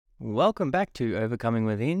Welcome back to Overcoming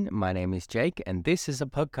Within. My name is Jake, and this is a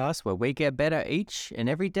podcast where we get better each and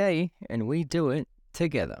every day, and we do it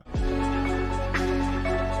together.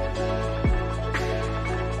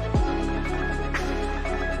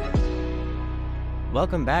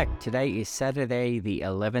 Welcome back. Today is Saturday, the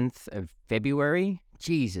 11th of February.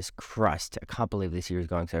 Jesus Christ, I can't believe this year is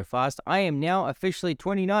going so fast. I am now officially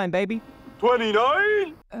 29, baby.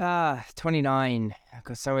 29? 29. I've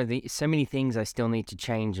got so many things I still need to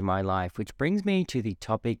change in my life, which brings me to the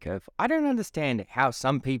topic of I don't understand how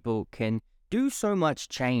some people can do so much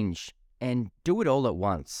change and do it all at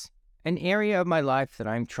once. An area of my life that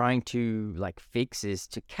I'm trying to fix is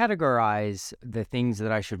to categorize the things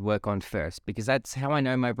that I should work on first, because that's how I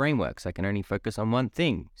know my brain works. I can only focus on one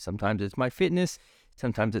thing. Sometimes it's my fitness,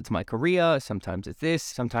 sometimes it's my career, sometimes it's this,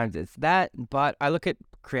 sometimes it's that. But I look at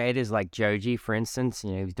creators like Joji, for instance.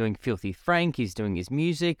 He's doing Filthy Frank, he's doing his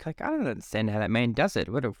music. I don't understand how that man does it.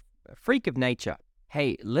 What a freak of nature.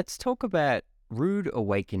 Hey, let's talk about rude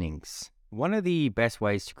awakenings. One of the best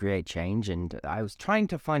ways to create change, and I was trying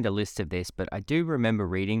to find a list of this, but I do remember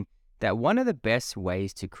reading that one of the best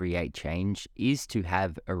ways to create change is to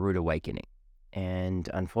have a rude awakening. And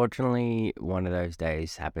unfortunately, one of those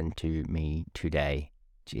days happened to me today.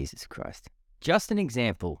 Jesus Christ. Just an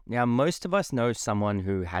example. Now, most of us know someone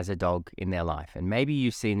who has a dog in their life, and maybe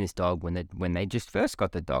you've seen this dog when they just first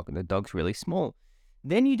got the dog, and the dog's really small.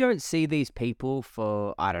 Then you don't see these people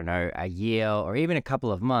for, I don't know, a year or even a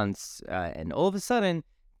couple of months, and all of a sudden,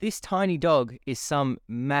 this tiny dog is some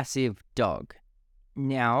massive dog.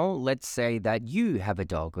 Now, let's say that you have a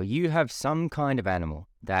dog or you have some kind of animal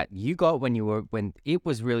that you got when it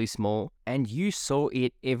was really small and you saw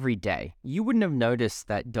it every day. You wouldn't have noticed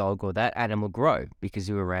that dog or that animal grow because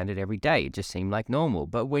you were around it every day. It just seemed like normal.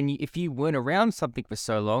 But if you weren't around something for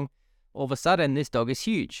so long, all of a sudden this dog is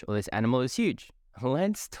huge or this animal is huge.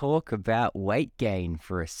 Let's talk about weight gain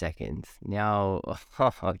for a second. Now,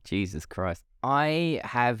 oh, Jesus Christ. I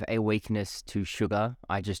have a weakness to sugar.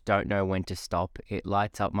 I just don't know when to stop. It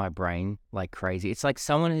lights up my brain like crazy. It's like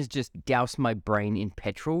someone has just doused my brain in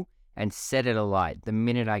petrol and set it alight the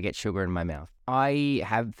minute I get sugar in my mouth. I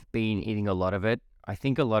have been eating a lot of it. I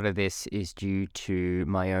think a lot of this is due to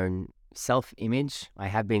my own self-image. I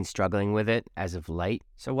have been struggling with it as of late.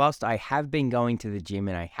 So whilst I have been going to the gym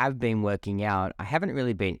and I have been working out, I haven't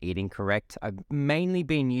really been eating correct. I've mainly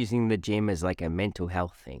been using the gym as like a mental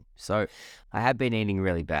health thing. So I have been eating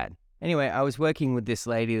really bad. Anyway, I was working with this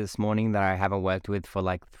lady this morning that I haven't worked with for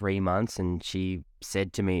like 3 months, and she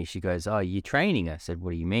said to me, she goes, "Oh, you training?" I said,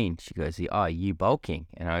 "What do you mean?" She goes, "Oh, you bulking?"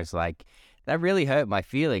 And I was like, that really hurt my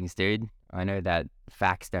feelings, dude. I know that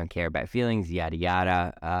facts don't care about feelings, yada,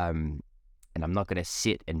 yada. And I'm not going to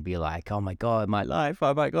sit and be like, oh my God, my life,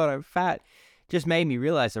 oh my God, I'm fat. Just made me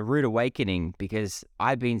realize a rude awakening, because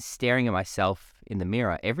I've been staring at myself in the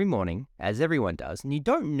mirror every morning, as everyone does. And you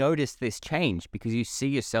don't notice this change because you see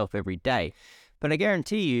yourself every day. But I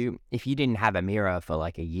guarantee you, if you didn't have a mirror for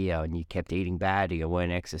like a year and you kept eating bad or you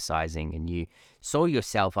weren't exercising and you saw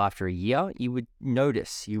yourself after a year, you would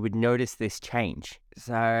notice this change.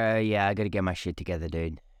 So yeah, I got to get my shit together,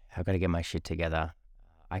 dude. I got to get my shit together.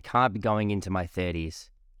 I can't be going into my 30s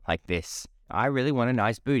like this. I really want a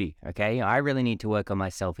nice booty, okay? I really need to work on my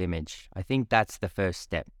self-image. I think that's the first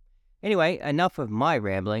step. Anyway, enough of my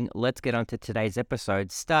rambling. Let's get on to today's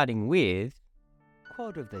episode, starting with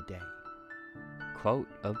Quote of the Day. Quote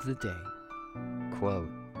of the day.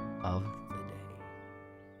 Quote of the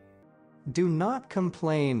day. Do not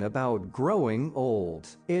complain about growing old.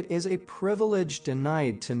 It is a privilege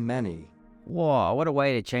denied to many. Whoa, what a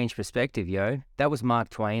way to change perspective, yo. That was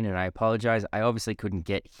Mark Twain, and I apologize. I obviously couldn't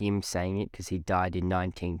get him saying it because he died in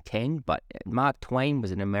 1910, but Mark Twain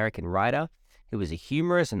was an American writer. He was a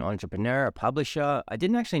humorist, an entrepreneur, a publisher. I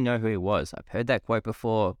didn't actually know who he was. I've heard that quote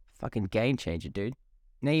before. Fucking game changer, dude.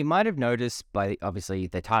 Now, you might have noticed by obviously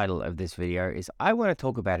the title of this video is I want to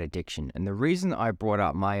talk about addiction. And the reason I brought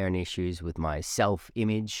up my own issues with my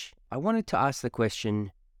self-image, I wanted to ask the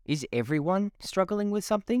question, is everyone struggling with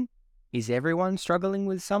something? Is everyone struggling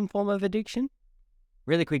with some form of addiction?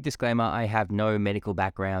 Really quick disclaimer, I have no medical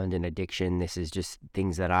background in addiction. This is just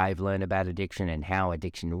things that I've learned about addiction and how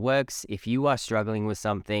addiction works. If you are struggling with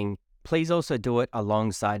something, please also do it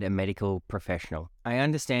alongside a medical professional. I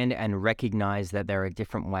understand and recognize that there are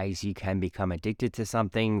different ways you can become addicted to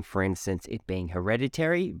something, for instance, it being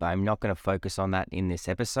hereditary, but I'm not going to focus on that in this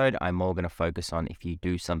episode. I'm more going to focus on if you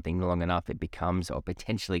do something long enough, it becomes or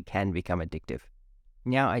potentially can become addictive.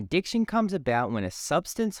 Now, addiction comes about when a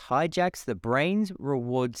substance hijacks the brain's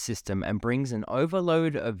reward system and brings an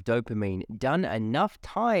overload of dopamine done enough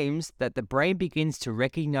times that the brain begins to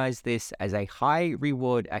recognize this as a high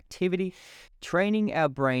reward activity, training our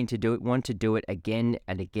brain to want to do it again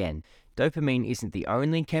and again. Dopamine isn't the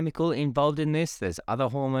only chemical involved in this. There's other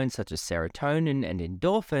hormones such as serotonin and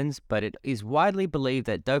endorphins, but it is widely believed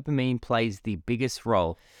that dopamine plays the biggest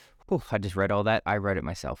role. I just read all that. I wrote it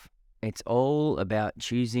myself. It's all about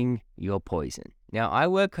choosing your poison. Now, I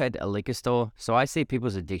work at a liquor store, so I see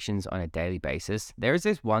people's addictions on a daily basis. There is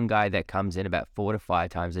this one guy that comes in about 4 to 5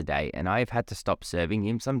 times a day, and I've had to stop serving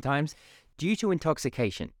him sometimes due to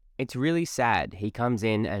intoxication. It's really sad. He comes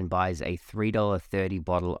in and buys a $3.30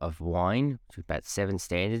 bottle of wine, which is about 7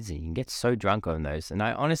 standards, and you can get so drunk on those. And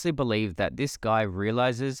I honestly believe that this guy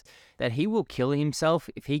realizes that he will kill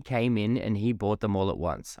himself if he came in and he bought them all at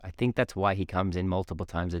once. I think that's why he comes in multiple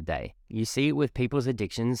times a day. You see it with people's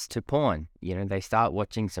addictions to porn. They start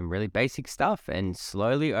watching some really basic stuff, and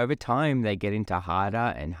slowly over time, they get into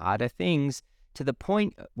harder and harder things, to the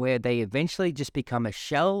point where they eventually just become a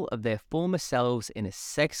shell of their former selves in a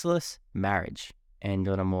sexless marriage. And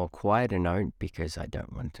on a more quieter note, because I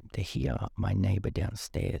don't want them to hear, my neighbor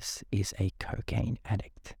downstairs is a cocaine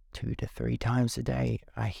addict. 2 to 3 times a day,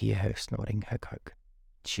 I hear her snorting her coke.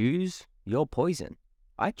 Choose your poison.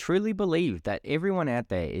 I truly believe that everyone out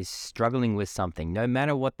there is struggling with something, no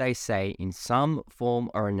matter what they say, in some form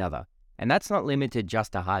or another. And that's not limited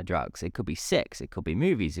just to hard drugs. It could be sex, it could be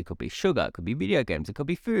movies, it could be sugar, it could be video games, it could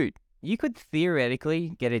be food. You could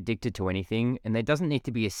theoretically get addicted to anything, and there doesn't need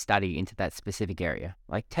to be a study into that specific area.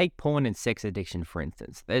 Like take porn and sex addiction, for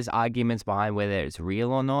instance. There's arguments behind whether it's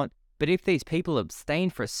real or not, but if these people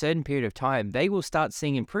abstain for a certain period of time, they will start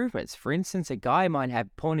seeing improvements. For instance, a guy might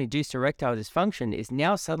have porn-induced erectile dysfunction, is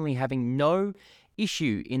now suddenly having no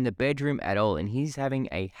issue in the bedroom at all, and he's having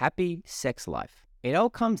a happy sex life. It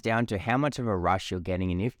all comes down to how much of a rush you're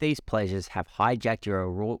getting and if these pleasures have hijacked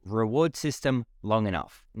your reward system long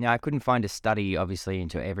enough. Now, I couldn't find a study, obviously,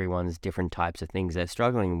 into everyone's different types of things they're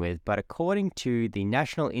struggling with, but according to the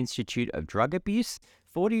National Institute of Drug Abuse,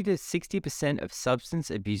 40 to 60% of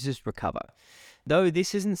substance abusers recover. Though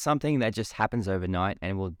this isn't something that just happens overnight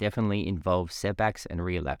and will definitely involve setbacks and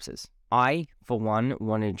relapses. I, for one,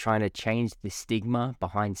 wanted trying to change the stigma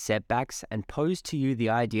behind setbacks and pose to you the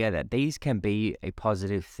idea that these can be a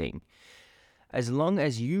positive thing. As long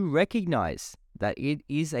as you recognize that it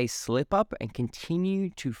is a slip up and continue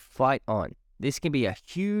to fight on. This can be a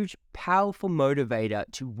huge, powerful motivator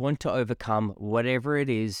to want to overcome whatever it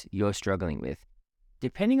is you're struggling with.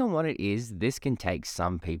 Depending on what it is, this can take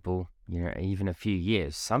some people, even a few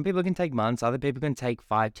years. Some people can take months, other people can take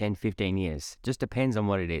 5, 10, 15 years. Just depends on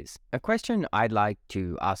what it is. A question I'd like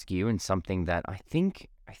to ask you, and something that I think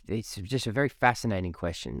it's just a very fascinating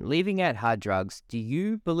question. Leaving out hard drugs, do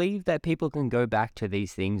you believe that people can go back to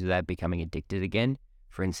these things without becoming addicted again?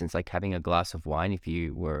 For instance, like having a glass of wine if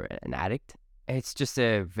you were an addict? It's just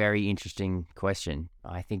a very interesting question.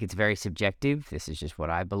 I think it's very subjective. This is just what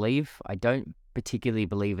I believe. I don't particularly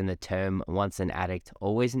believe in the term once an addict,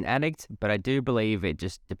 always an addict, but I do believe it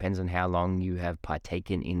just depends on how long you have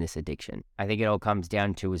partaken in this addiction. I think it all comes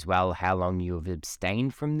down to as well how long you have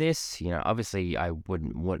abstained from this. Obviously I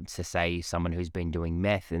wouldn't want to say someone who's been doing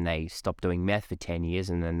meth and they stopped doing meth for 10 years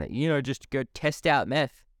and then, just go test out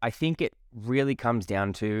meth. I think it really comes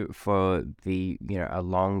down to, for a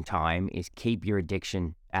long time, is keep your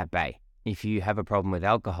addiction at bay. If you have a problem with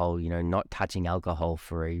alcohol, not touching alcohol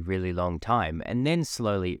for a really long time, and then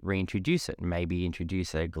slowly reintroduce it. Maybe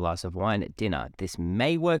introduce a glass of wine at dinner. This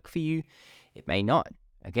may work for you, it may not.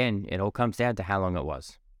 Again, it all comes down to how long it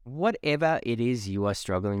was. Whatever it is you are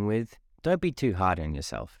struggling with, don't be too hard on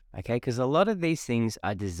yourself, okay? Because a lot of these things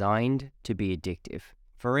are designed to be addictive.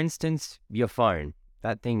 For instance, your phone.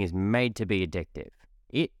 That thing is made to be addictive.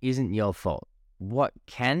 It isn't your fault. What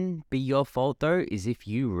can be your fault, though, is if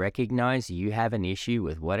you recognize you have an issue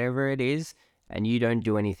with whatever it is and you don't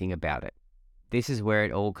do anything about it. This is where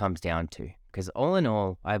it all comes down to. Because all in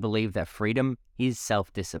all, I believe that freedom is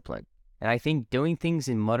self-discipline. And I think doing things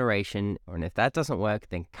in moderation, and if that doesn't work,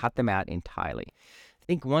 then cut them out entirely. I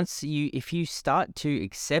think if you start to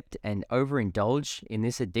accept and overindulge in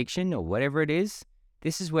this addiction or whatever it is,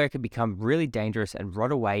 this is where it can become really dangerous and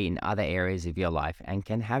rot away in other areas of your life and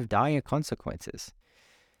can have dire consequences.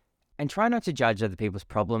 And try not to judge other people's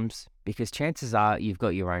problems, because chances are you've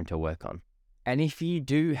got your own to work on. And if you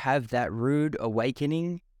do have that rude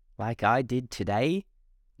awakening, like I did today,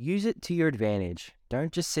 use it to your advantage.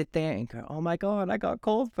 Don't just sit there and go, oh my God, I got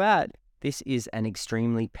called fat. This is an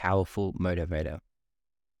extremely powerful motivator.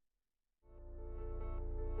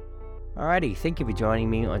 Alrighty, thank you for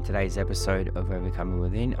joining me on today's episode of Overcoming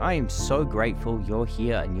Within. I am so grateful you're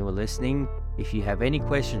here and you're listening. If you have any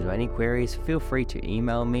questions or any queries, feel free to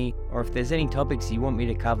email me, or if there's any topics you want me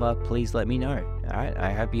to cover, please let me know. Alright,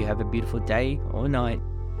 I hope you have a beautiful day or night.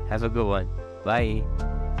 Have a good one. Bye.